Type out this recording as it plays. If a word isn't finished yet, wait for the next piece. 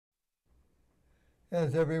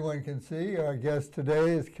As everyone can see, our guest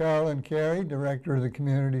today is Carolyn Carey, Director of the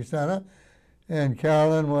Community Center. And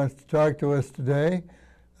Carolyn wants to talk to us today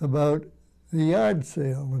about the yard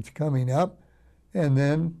sale that's coming up. And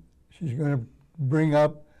then she's going to bring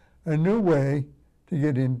up a new way to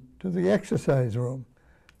get into the exercise room.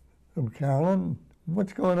 So Carolyn,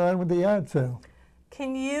 what's going on with the yard sale?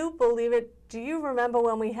 Can you believe it? Do you remember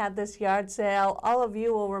when we had this yard sale? All of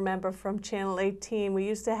you will remember from Channel 18. We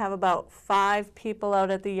used to have about 5 people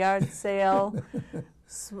out at the yard sale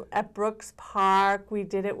at Brooks Park. We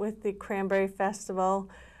did it with the Cranberry Festival.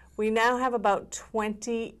 We now have about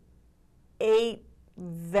 28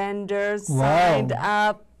 vendors signed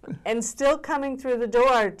up and still coming through the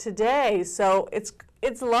door today. So it's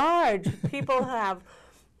large. People have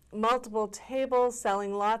multiple tables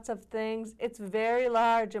selling lots of things. It's very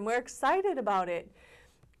large and we're excited about it.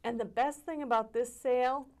 And the best thing about this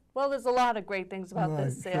sale, well, there's a lot of great things about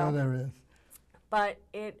this sale. Sure there is. But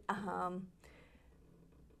it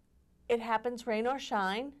happens rain or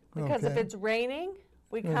shine, because if it's raining,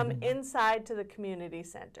 we come inside to the community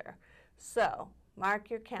center. So mark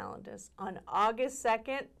your calendars. On August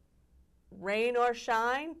 2nd, rain or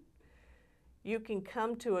shine, you can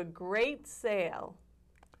come to a great sale.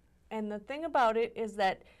 And the thing about it is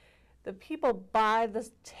that the people buy the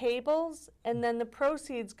tables and then the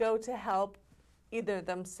proceeds go to help either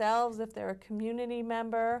themselves if they're a community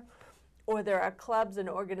member, or there are clubs and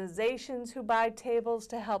organizations who buy tables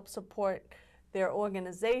to help support their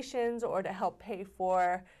organizations or to help pay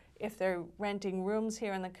for if they're renting rooms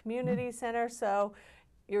here in the community center. So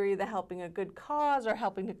you're either helping a good cause or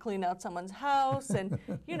helping to clean out someone's house. And,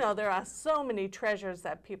 you know, there are so many treasures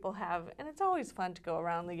that people have. And it's always fun to go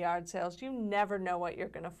around the yard sales. You never know what you're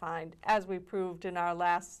going to find, as we proved in our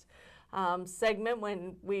last segment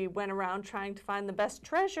when we went around trying to find the best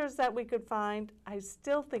treasures that we could find. I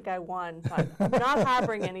still think I won, but I'm not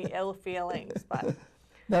harboring any ill feelings. But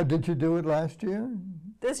Now, did you do it last year?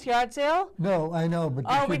 this yard sale? No, I know, but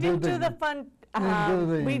Oh, we didn't do the fun.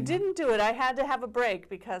 We didn't didn't do it. I had to have a break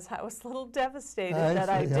because I was a little devastated that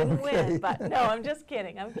I see. didn't Okay. win. But no, I'm just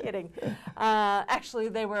kidding. I'm kidding. Actually,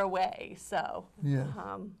 they were away, so. Yeah.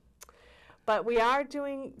 But we are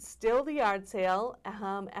doing still the yard sale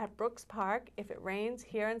at Brooks Park. If it rains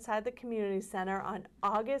here inside the community center on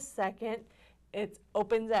August 2nd, it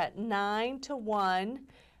opens at 9 to 1.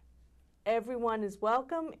 Everyone is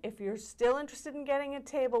welcome. If you're still interested in getting a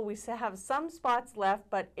table, we have some spots left,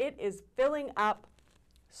 but it is filling up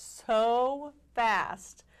so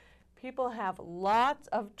fast. People have lots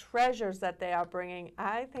of treasures that they are bringing.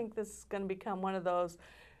 I think this is going to become one of those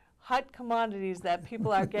hot commodities that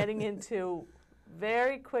people are getting into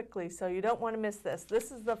very quickly, so you don't want to miss this.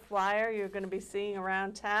 This is the flyer you're going to be seeing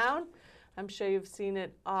around town. I'm sure you've seen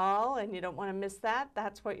it all, and you don't want to miss that.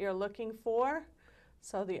 That's what you're looking for.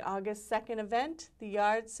 So the August 2nd event, the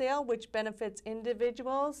yard sale, which benefits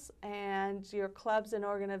individuals and your clubs and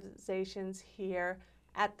organizations here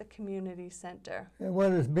at the community center. And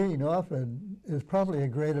what is being offered is probably a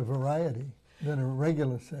greater variety than a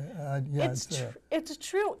regular yard sale. It's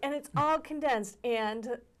true, and it's all condensed.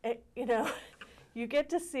 And, you know, you get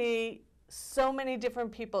to see so many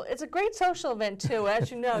different people. It's a great social event, too. As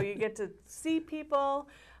you know, you get to see people,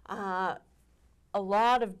 a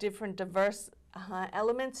lot of different diverse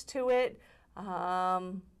elements to it.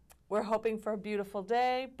 We're hoping for a beautiful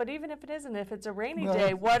day, but even if it isn't, if it's a rainy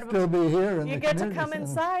day, still be here in you the get to community come center.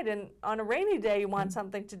 inside, and on a rainy day you want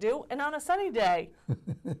something to do, and on a sunny day.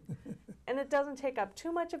 And it doesn't take up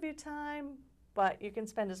too much of your time, but you can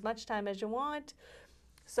spend as much time as you want.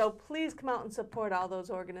 So please come out and support all those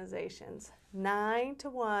organizations. 9 to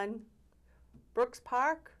 1, Brooks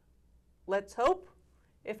Park, let's hope,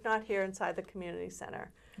 if not here inside the community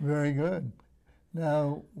center. Very good.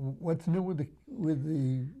 Now, what's new with the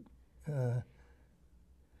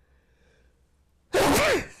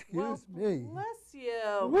excuse me. Bless you.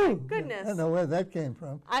 Woo. My goodness. I don't know where that came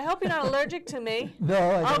from. I hope you're not allergic to me. No,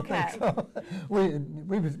 I don't Okay. think so.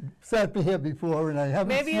 We've sat here before, and I haven't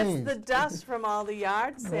Maybe sneezed. it's the dust from all the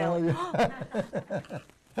yard Oh, sale. yeah.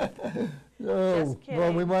 Just Well,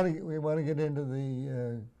 we kidding. want to get into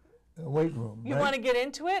the weight room. You right? want to get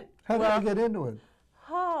into it? How do Well, I get into it?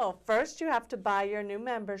 Oh, first you have to buy your new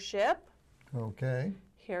membership. Okay.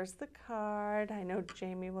 Here's the card. I know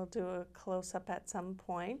Jamie will do a close-up at some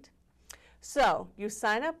point. So you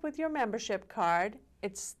sign up with your membership card.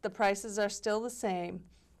 The prices are still the same.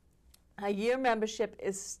 A year membership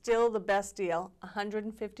is still the best deal,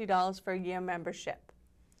 $150 for a year membership.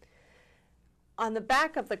 On the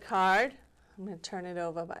back of the card, I'm going to turn it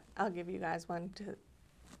over, but I'll give you guys one,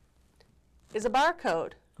 is a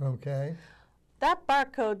barcode. Okay. that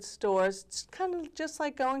barcode stores, it's kind of just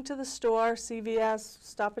like going to the store, CVS,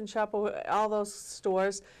 Stop and Shop, all those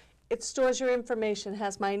stores. It stores your information,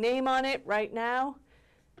 has my name on it right now,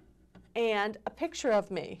 and a picture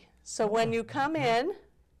of me. So when you come in,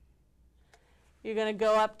 you're going to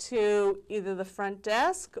go up to either the front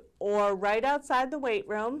desk or right outside the weight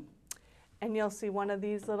room, and you'll see one of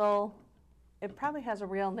these little, it probably has a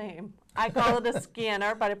real name. I call it a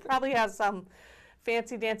scanner, but it probably has some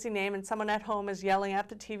fancy dancy name, and someone at home is yelling at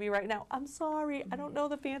the TV right now, I'm sorry, I don't know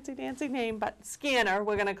the fancy dancy name, but scanner,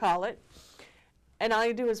 we're going to call it. And all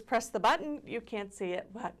you do is press the button. You can't see it,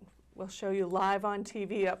 but we'll show you live on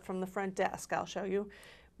TV up from the front desk. I'll show you.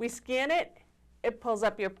 We scan it. It pulls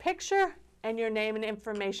up your picture and your name and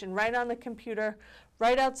information right on the computer,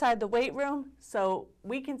 right outside the weight room. So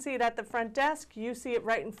we can see it at the front desk. You see it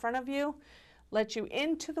right in front of you. Let you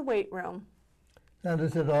into the weight room. Now,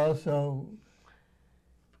 does it also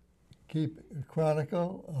keep a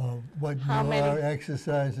chronicle of what your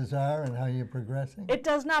exercises are and how you're progressing? It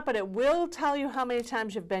does not, but it will tell you how many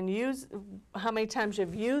times you've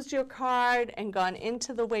used your card and gone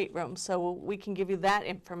into the weight room. So we can give you that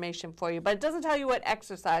information for you. But it doesn't tell you what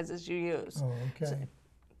exercises you use. Oh, okay.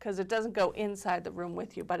 Because it doesn't go inside the room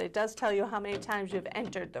with you, but it does tell you how many times you've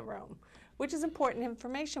entered the room, which is important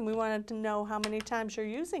information. We wanted to know how many times you're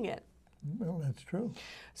using it. Well, that's true.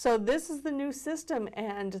 So this is the new system,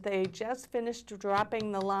 and they just finished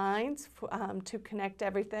dropping the lines to connect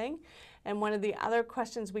everything. And one of the other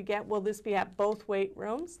questions we get, will this be at both weight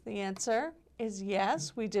rooms? The answer is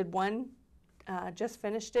yes. We did one, just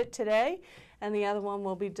finished it today, and the other one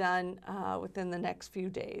will be done within the next few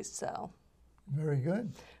days. So very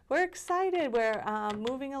good. We're excited. We're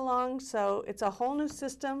moving along, so it's a whole new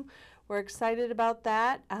system. We're excited about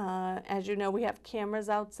that. As you know, we have cameras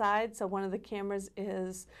outside, so one of the cameras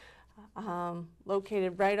is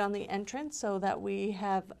located right on the entrance so that we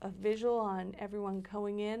have a visual on everyone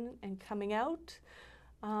going in and coming out.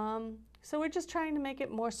 So we're just trying to make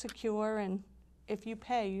it more secure, and if you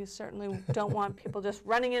pay, you certainly don't want people just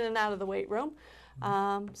running in and out of the weight room.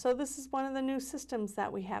 So this is one of the new systems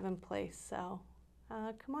that we have in place, so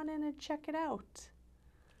come on in and check it out.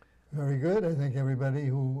 Very good. I think everybody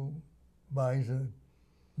who buys a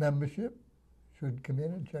membership should come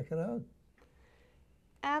in and check it out.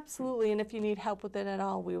 Absolutely, and if you need help with it at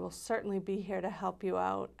all, we will certainly be here to help you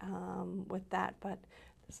out with that. But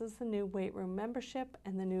this is the new weight room membership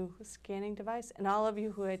and the new scanning device. And all of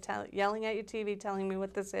you who are yelling at your TV telling me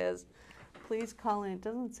what this is, please call in. It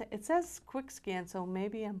doesn't say, it says quick scan, so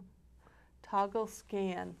maybe a toggle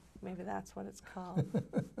scan. Maybe that's what it's called.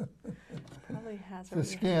 Probably has a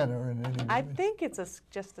scanner in any I think it's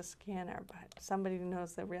just a scanner, but somebody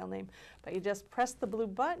knows the real name. But you just press the blue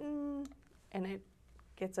button, and it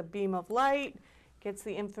gets a beam of light, gets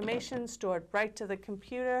the information stored right to the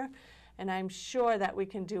computer, and I'm sure that we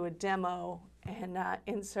can do a demo and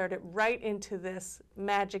insert it right into this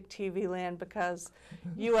magic TV land, because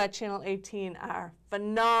you at Channel 18 are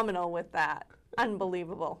phenomenal with that.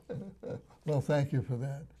 Unbelievable. Well, thank you for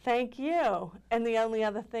that. Thank you. And the only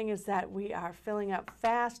other thing is that we are filling up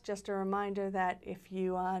fast. Just a reminder that if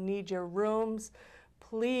you need your rooms,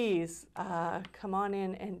 please come on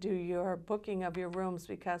in and do your booking of your rooms,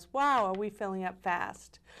 because, wow, are we filling up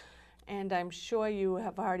fast. And I'm sure you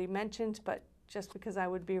have already mentioned, but just because I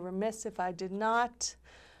would be remiss if I did not,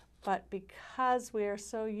 but because we are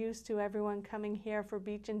so used to everyone coming here for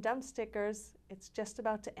beach and dump stickers, it's just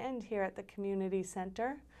about to end here at the community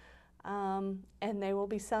center. And they will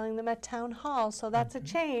be selling them at Town Hall, so that's a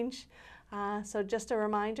change. So just a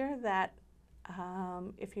reminder that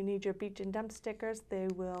if you need your beach and dump stickers, they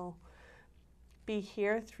will be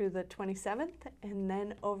here through the 27th, and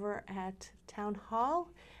then over at Town Hall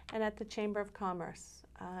and at the Chamber of Commerce.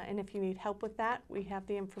 And if you need help with that, we have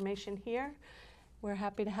the information here. We're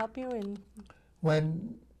happy to help you. And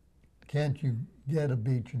when can't you get a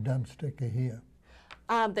beach and dump sticker here?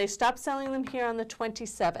 They stopped selling them here on the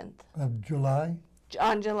 27th. Of July?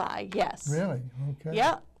 On July, yes. Really? Okay.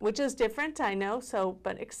 Yeah, which is different, I know, so,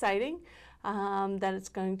 but exciting that it's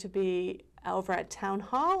going to be over at Town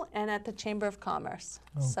Hall and at the Chamber of Commerce.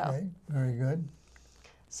 Okay, so, very good.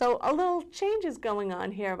 So a little change is going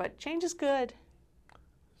on here, but change is good.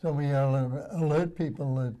 So we alert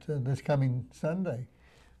people that this coming Sunday.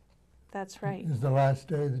 That's right. Is the last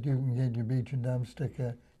day that you can get your beach and dump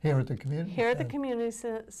sticker here at the community center. Here at the community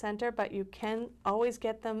center, but you can always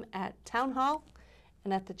get them at Town Hall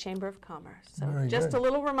and at the Chamber of Commerce. So very just good. a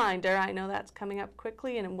little reminder. I know that's coming up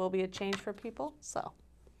quickly, and it will be a change for people. So.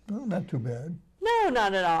 Well, not too bad. No,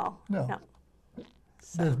 not at all. No.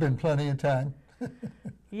 So. There's been plenty of time.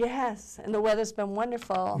 Yes, and the weather's been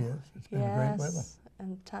wonderful. Yes, it's been great weather.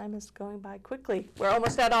 And time is going by quickly. We're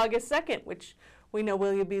almost at August 2nd, which we know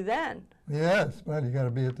will you be then. Yes, well, you got to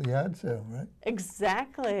be at the yard sale, right?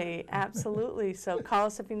 Exactly, absolutely. So call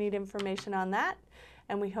us if you need information on that,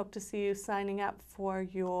 and we hope to see you signing up for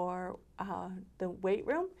your the weight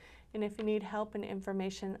room. And if you need help and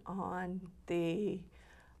information on the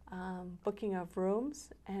booking of rooms,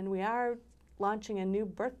 and we are launching a new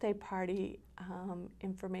birthday party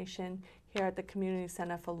information here at the community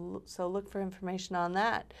center, so look for information on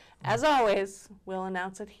that. As always, we'll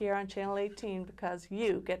announce it here on Channel 18 because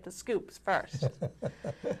you get the scoops first.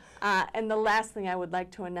 And the last thing I would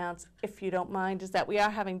like to announce, if you don't mind, is that we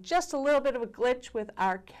are having just a little bit of a glitch with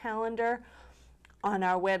our calendar on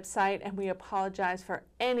our website, and we apologize for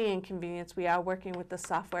any inconvenience. We are working with the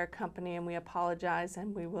software company, and we apologize,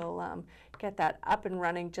 and we will get that up and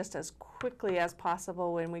running just as quickly as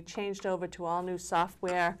possible. When we changed over to all new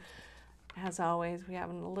software, as always, we're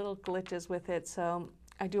having little glitches with it, so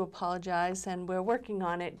I do apologize, and we're working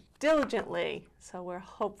on it diligently, so we'll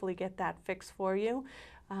hopefully get that fixed for you.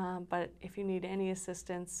 But if you need any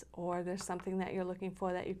assistance or there's something that you're looking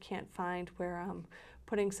for that you can't find, we're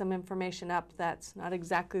putting some information up that's not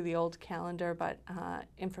exactly the old calendar, but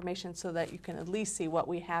information so that you can at least see what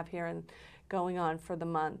we have here and going on for the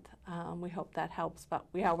month. We hope that helps, but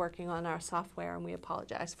we are working on our software, and we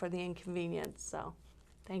apologize for the inconvenience. So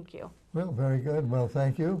thank you. Well, very good. Well,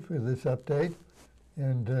 thank you for this update,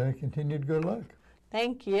 and continued good luck.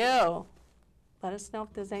 Thank you. Let us know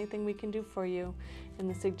if there's anything we can do for you in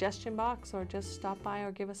the suggestion box, or just stop by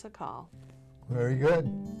or give us a call. Very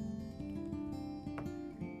good.